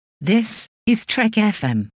This is Trek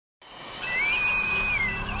FM.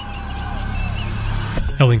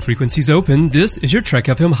 Hailing frequencies open, this is your Trek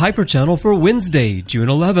FM Hyperchannel for Wednesday, June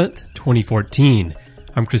 11th, 2014.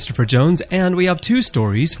 I'm Christopher Jones, and we have two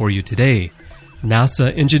stories for you today.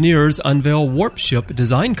 NASA engineers unveil warp ship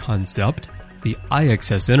design concept, the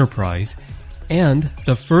IXS Enterprise, and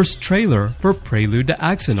the first trailer for Prelude to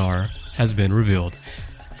Axanar has been revealed.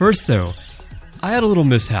 First though, I had a little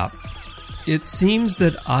mishap. It seems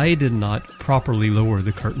that I did not properly lower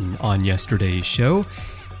the curtain on yesterday's show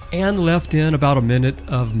and left in about a minute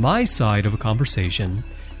of my side of a conversation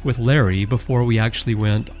with Larry before we actually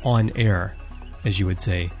went on air, as you would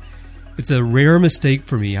say. It's a rare mistake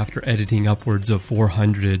for me after editing upwards of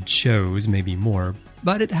 400 shows, maybe more,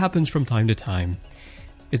 but it happens from time to time.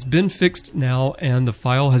 It's been fixed now and the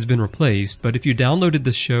file has been replaced, but if you downloaded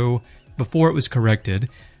the show before it was corrected,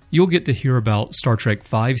 you'll get to hear about Star Trek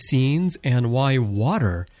V scenes and why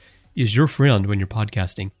water is your friend when you're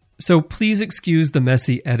podcasting. So please excuse the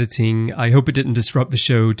messy editing. I hope it didn't disrupt the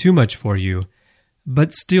show too much for you.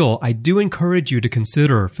 But still, I do encourage you to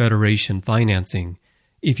consider Federation financing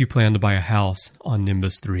if you plan to buy a house on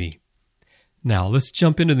Nimbus 3. Now, let's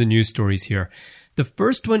jump into the news stories here. The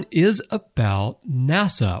first one is about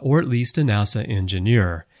NASA, or at least a NASA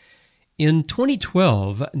engineer. In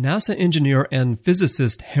 2012, NASA engineer and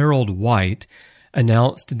physicist Harold White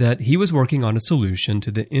announced that he was working on a solution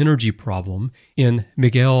to the energy problem in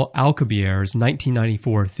Miguel Alcubierre's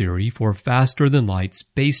 1994 theory for faster-than-light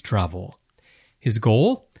space travel. His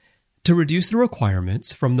goal? To reduce the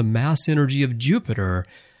requirements from the mass energy of Jupiter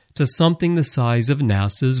to something the size of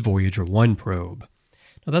NASA's Voyager 1 probe.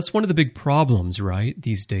 Now, that's one of the big problems, right,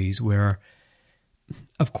 these days, where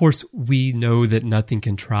of course, we know that nothing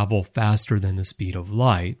can travel faster than the speed of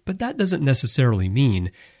light, but that doesn't necessarily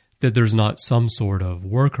mean that there's not some sort of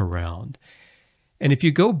workaround. And if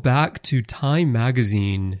you go back to Time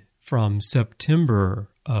magazine from September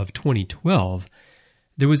of 2012,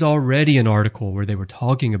 there was already an article where they were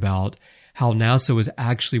talking about how NASA was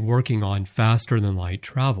actually working on faster than light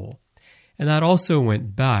travel. And that also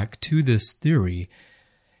went back to this theory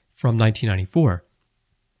from 1994.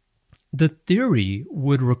 The theory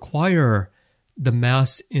would require the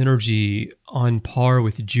mass energy on par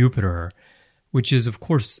with Jupiter, which is, of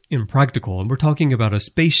course, impractical. And we're talking about a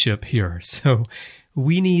spaceship here. So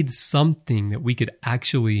we need something that we could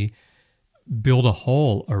actually build a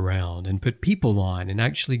hull around and put people on and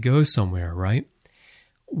actually go somewhere, right?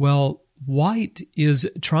 Well, White is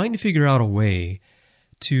trying to figure out a way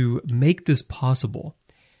to make this possible.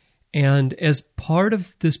 And as part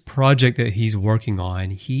of this project that he's working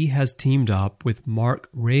on, he has teamed up with Mark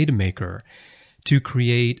Rademacher to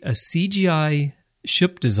create a CGI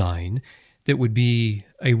ship design that would be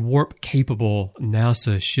a warp-capable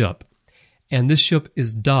NASA ship. And this ship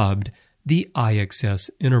is dubbed the IXS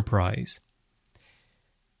Enterprise.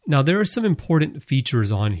 Now, there are some important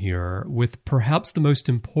features on here, with perhaps the most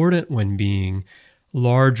important one being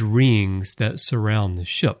large rings that surround the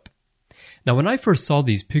ship. Now, when I first saw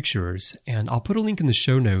these pictures, and I'll put a link in the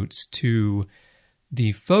show notes to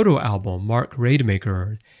the photo album, Mark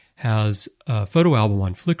Rademacher has a photo album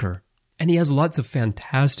on Flickr, and he has lots of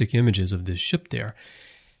fantastic images of this ship there.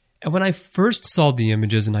 And when I first saw the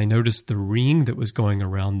images and I noticed the ring that was going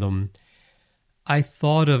around them, I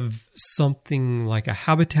thought of something like a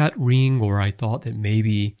habitat ring, or I thought that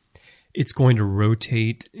maybe it's going to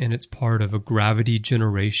rotate and it's part of a gravity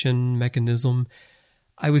generation mechanism.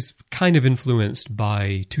 I was kind of influenced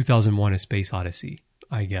by 2001: A Space Odyssey,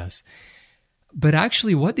 I guess. But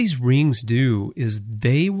actually what these rings do is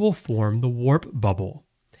they will form the warp bubble.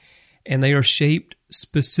 And they are shaped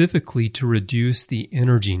specifically to reduce the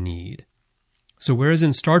energy need. So whereas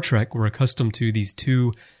in Star Trek we're accustomed to these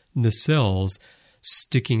two nacelles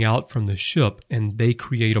sticking out from the ship and they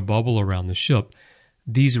create a bubble around the ship,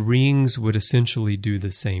 these rings would essentially do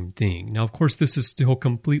the same thing. Now, of course, this is still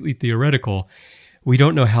completely theoretical. We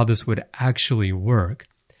don't know how this would actually work,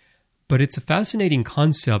 but it's a fascinating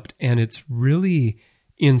concept, and it's really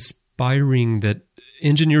inspiring that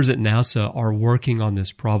engineers at NASA are working on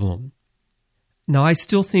this problem. Now, I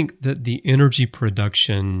still think that the energy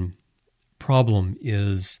production problem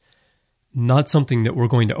is not something that we're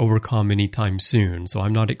going to overcome anytime soon, so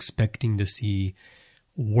I'm not expecting to see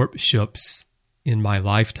warp ships in my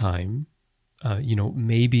lifetime.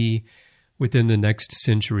 Maybe within the next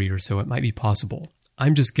century or so, it might be possible.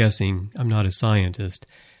 I'm just guessing. I'm not a scientist.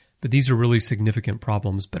 But these are really significant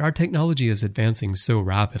problems. But our technology is advancing so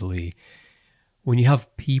rapidly. When you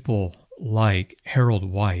have people like Harold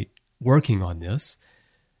White working on this,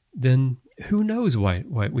 then who knows what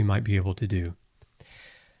we might be able to do.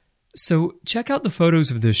 So check out the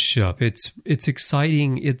photos of this ship. It's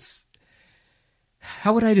exciting.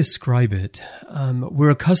 How would I describe it?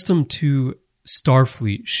 We're accustomed to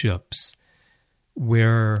Starfleet ships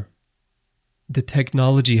where the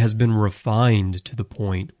technology has been refined to the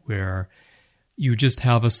point where you just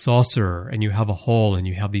have a saucer and you have a hull and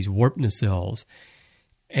you have these warp nacelles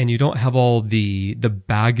and you don't have all the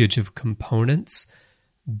baggage of components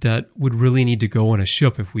that would really need to go on a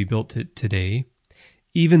ship if we built it today.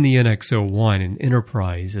 Even the NX-01 and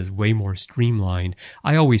Enterprise is way more streamlined.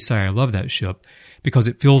 I always say I love that ship because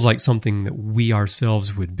it feels like something that we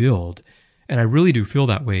ourselves would build. And I really do feel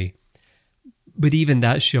that way. But even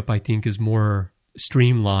that ship, I think, is more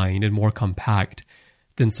streamlined and more compact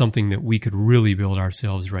than something that we could really build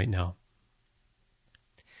ourselves right now.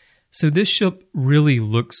 So this ship really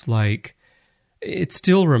looks like, it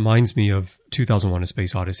still reminds me of 2001: A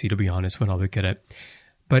Space Odyssey, to be honest, when I look at it.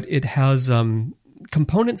 But it has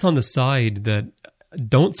components on the side that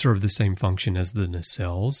don't serve the same function as the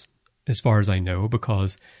nacelles, as far as I know,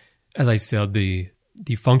 because, as I said, the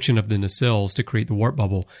function of the nacelles to create the warp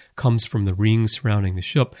bubble comes from the rings surrounding the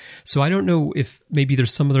ship. So I don't know if maybe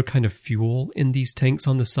there's some other kind of fuel in these tanks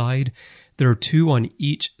on the side. There are two on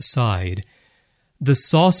each side. The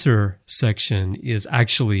saucer section is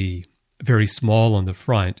actually very small on the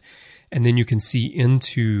front, and then you can see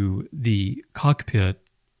into the cockpit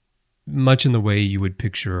much in the way you would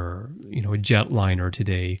picture, a jetliner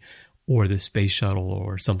today or the space shuttle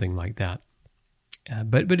or something like that.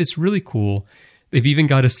 But it's really cool. They've even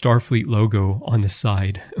got a Starfleet logo on the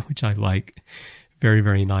side, which I like. Very,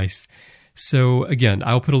 very nice. So again,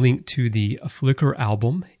 I'll put a link to the Flickr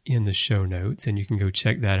album in the show notes, and you can go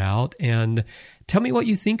check that out. And tell me what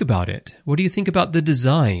you think about it. What do you think about the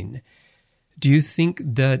design? Do you think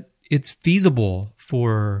that it's feasible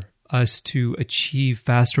for us to achieve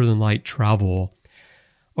faster than light travel?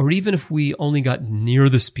 Or even if we only got near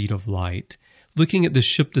the speed of light, looking at the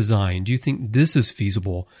ship design, do you think this is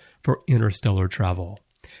feasible for interstellar travel?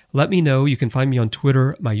 Let me know. You can find me on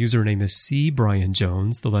Twitter. My username is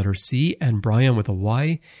CBrianJones, the letter C and Brian with a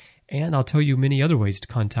Y. And I'll tell you many other ways to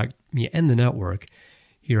contact me and the network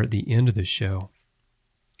here at the end of the show.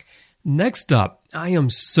 Next up, I am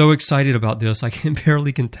so excited about this. I can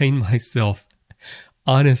barely contain myself.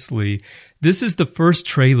 Honestly, this is the first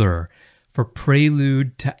trailer for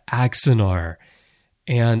Prelude to Axanar.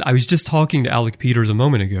 And I was just talking to Alec Peters a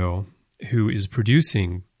moment ago, who is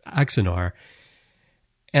producing Axanar.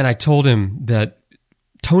 And I told him that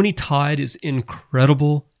Tony Todd is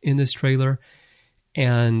incredible in this trailer.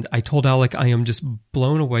 And I told Alec I am just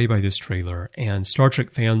blown away by this trailer. And Star Trek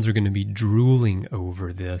fans are going to be drooling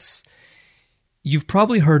over this. You've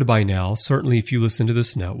probably heard by now, certainly if you listen to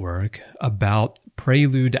this network, about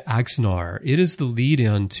Prelude to Axanar. It is the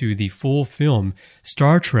lead-in to the full film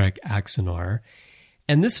Star Trek Axanar.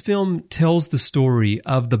 And this film tells the story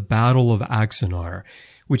of the Battle of Axanar,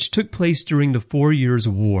 which took place during the 4 Years'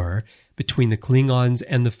 War between the Klingons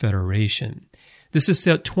and the Federation. This is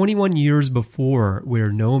set 21 years before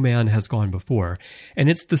Where No Man Has Gone Before, and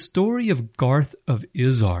it's the story of Garth of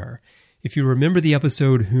Izar. If you remember the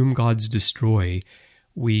episode Whom Gods Destroy,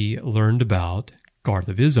 we learned about Garth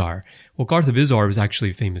of Izar. Well, Garth of Izar was actually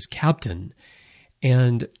a famous captain,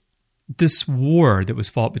 and this war that was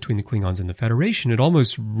fought between the Klingons and the Federation, it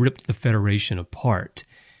almost ripped the Federation apart.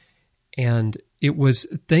 And it was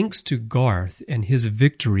thanks to Garth and his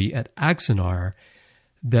victory at Axanar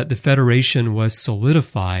that the Federation was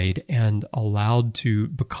solidified and allowed to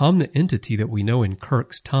become the entity that we know in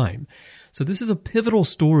Kirk's time. So this is a pivotal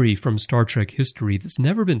story from Star Trek history that's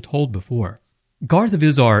never been told before. Garth of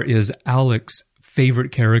Izar is Alec's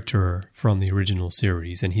favorite character from the original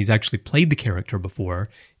series, and he's actually played the character before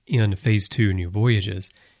in Phase 2 New Voyages.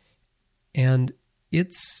 And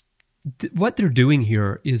it's what they're doing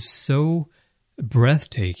here is so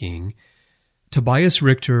breathtaking. Tobias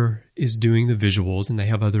Richter is doing the visuals, and they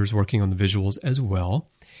have others working on the visuals as well.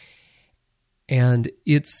 And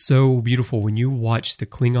it's so beautiful when you watch the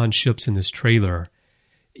Klingon ships in this trailer.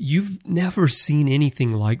 You've never seen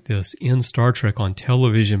anything like this in Star Trek on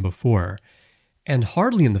television before, and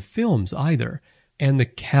hardly in the films either. And the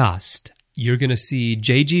cast, you're going to see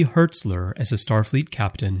J.G. Hertzler as a Starfleet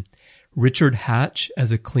captain, Richard Hatch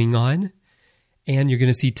as a Klingon, and you're going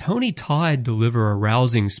to see Tony Todd deliver a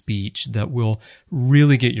rousing speech that will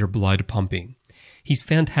really get your blood pumping. He's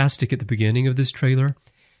fantastic at the beginning of this trailer,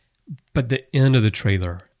 but the end of the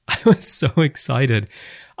trailer, I was so excited.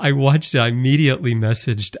 I watched it, I immediately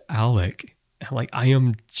messaged Alec. I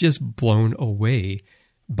am just blown away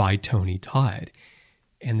by Tony Todd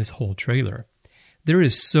and this whole trailer. There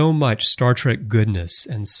is so much Star Trek goodness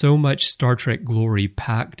and so much Star Trek glory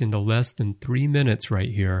packed into less than 3 minutes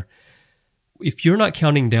right here. If you're not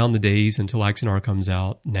counting down the days until Axanar comes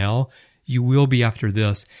out now, you will be after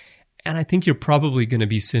this. And I think you're probably going to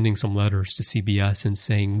be sending some letters to CBS and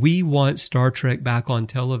saying, we want Star Trek back on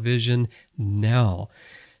television now.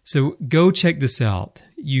 So go check this out.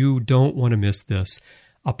 You don't want to miss this.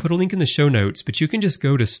 I'll put a link in the show notes, but you can just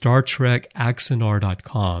go to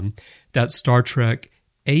StarTrekAxanar.com. That's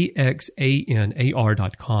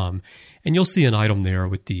StarTrekAxanar.com. And you'll see an item there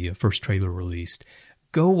with the first trailer released.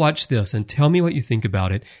 Go watch this and tell me what you think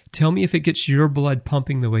about it. Tell me if it gets your blood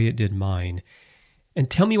pumping the way it did mine. And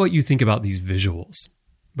tell me what you think about these visuals.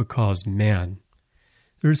 Because, man,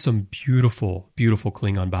 there's some beautiful, beautiful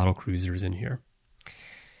Klingon battlecruisers in here.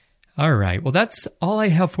 All right, well, that's all I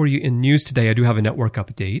have for you in news today. I do have a network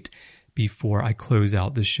update before I close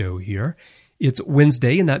out the show here. It's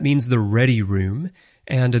Wednesday, and that means the Ready Room.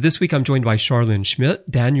 And this week I'm joined by Charlene Schmidt,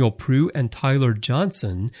 Daniel Prue, and Tyler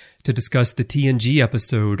Johnson to discuss the TNG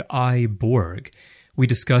episode I, Borg. We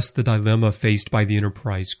discussed the dilemma faced by the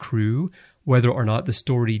Enterprise crew, whether or not the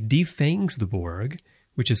story defangs the Borg,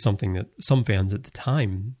 which is something that some fans at the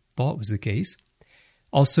time thought was the case.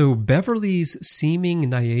 Also, Beverly's seeming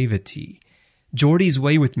naivety, Geordi's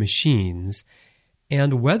way with machines,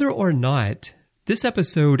 and whether or not this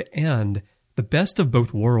episode and the best of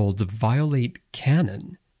both worlds violate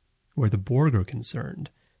canon, where the Borg are concerned.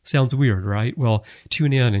 Sounds weird, right? Well,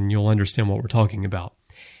 tune in and you'll understand what we're talking about.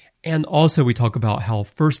 And also we talk about how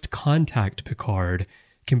First Contact Picard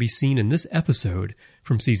can be seen in this episode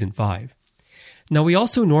from Season 5. Now, we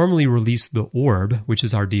also normally release The Orb, which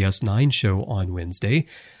is our DS9 show, on Wednesday.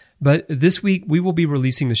 But this week, we will be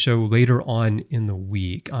releasing the show later on in the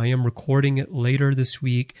week. I am recording it later this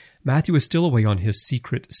week. Matthew is still away on his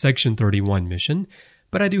secret Section 31 mission,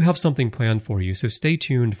 but I do have something planned for you, so stay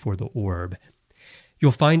tuned for The Orb.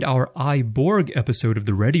 You'll find our I, Borg episode of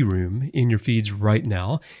The Ready Room in your feeds right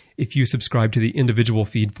now if you subscribe to the individual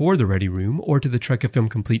feed for The Ready Room or to the Trek FM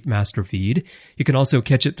Complete Master feed. You can also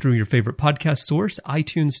catch it through your favorite podcast source,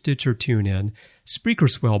 iTunes, Stitcher, TuneIn, Spreaker,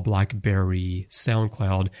 Swell, BlackBerry,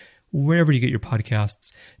 SoundCloud, wherever you get your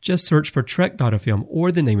podcasts. Just search for Trek.fm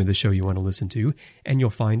or the name of the show you want to listen to, and you'll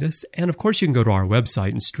find us. And of course, you can go to our website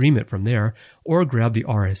and stream it from there, or grab the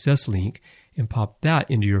RSS link and pop that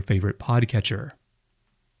into your favorite podcatcher.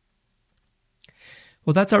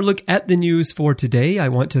 Well, that's our look at the news for today. I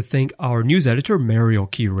want to thank our news editor, Mariel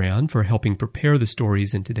Kiran, for helping prepare the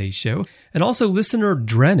stories in today's show, and also listener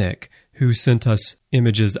Drenick, who sent us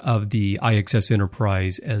images of the IXS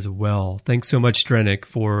Enterprise as well. Thanks so much, Drenick,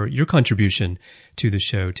 for your contribution to the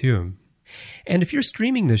show, too. And if you're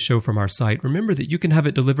streaming this show from our site, remember that you can have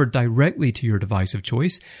it delivered directly to your device of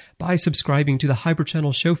choice by subscribing to the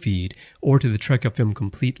Hyperchannel show feed or to the Trek FM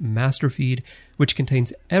Complete Master feed, which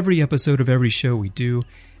contains every episode of every show we do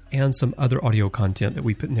and some other audio content that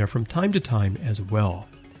we put in there from time to time as well.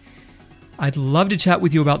 I'd love to chat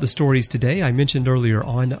with you about the stories today. I mentioned earlier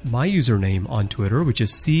on my username on Twitter, which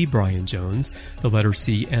is CBrianJones, the letter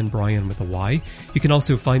C and Brian with a Y. You can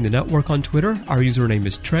also find the network on Twitter. Our username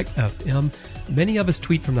is TrekFM. Many of us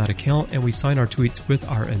tweet from that account, and we sign our tweets with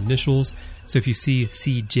our initials. So if you see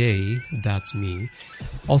CJ, that's me.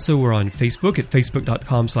 Also, we're on Facebook at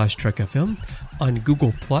facebook.com/TrekFM. On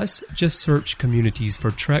Google+, just search communities for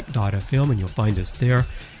Trek.fm and you'll find us there.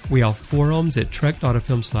 We have forums at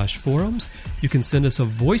Trek.fm/forums. You can send us a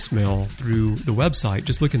voicemail through the website.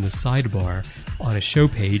 Just look in the sidebar on a show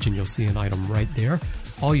page and you'll see an item right there.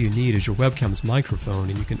 All you need is your webcam's microphone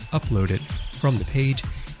and you can upload it from the page.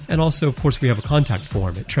 And also, of course, we have a contact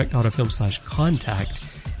form at Trek.fm/contact.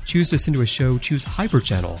 Choose to send to a show, choose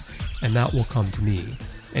Hyperchannel, and that will come to me.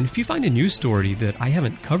 And if you find a news story that I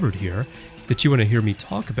haven't covered here that you want to hear me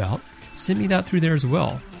talk about, send me that through there as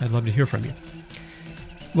well. I'd love to hear from you.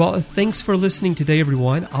 Well, thanks for listening today,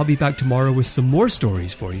 everyone. I'll be back tomorrow with some more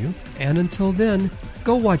stories for you. And until then,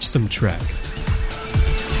 go watch some Trek.